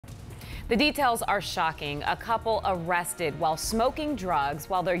The details are shocking. A couple arrested while smoking drugs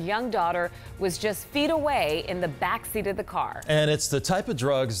while their young daughter was just feet away in the backseat of the car. And it's the type of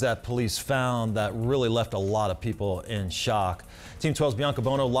drugs that police found that really left a lot of people in shock. Team 12's Bianca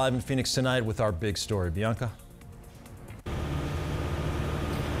Bono live in Phoenix tonight with our big story. Bianca?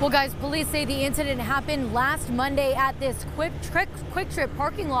 Well, guys, police say the incident happened last Monday at this Quick Trip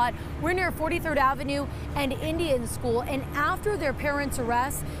parking lot. We're near 43rd Avenue and Indian School. And after their parents'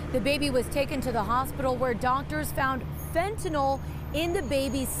 arrest, the baby was taken to the hospital where doctors found fentanyl in the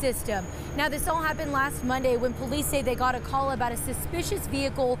baby's system. Now, this all happened last Monday when police say they got a call about a suspicious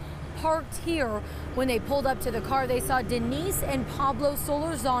vehicle parked here. When they pulled up to the car, they saw Denise and Pablo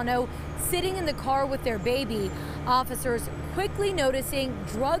Solórzano sitting in the car with their baby. Officers quickly noticing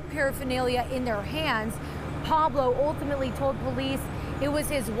drug paraphernalia in their hands. Pablo ultimately told police it was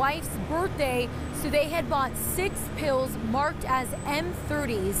his wife's birthday, so they had bought 6 pills marked as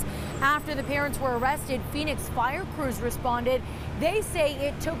M30s. After the parents were arrested, Phoenix fire crews responded. They say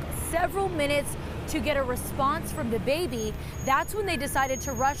it took several minutes to get a response from the baby. That's when they decided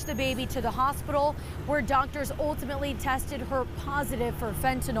to rush the baby to the hospital, where doctors ultimately tested her positive for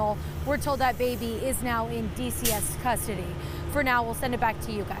fentanyl. We're told that baby is now in DCS custody. For now, we'll send it back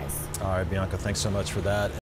to you guys. All right, Bianca, thanks so much for that.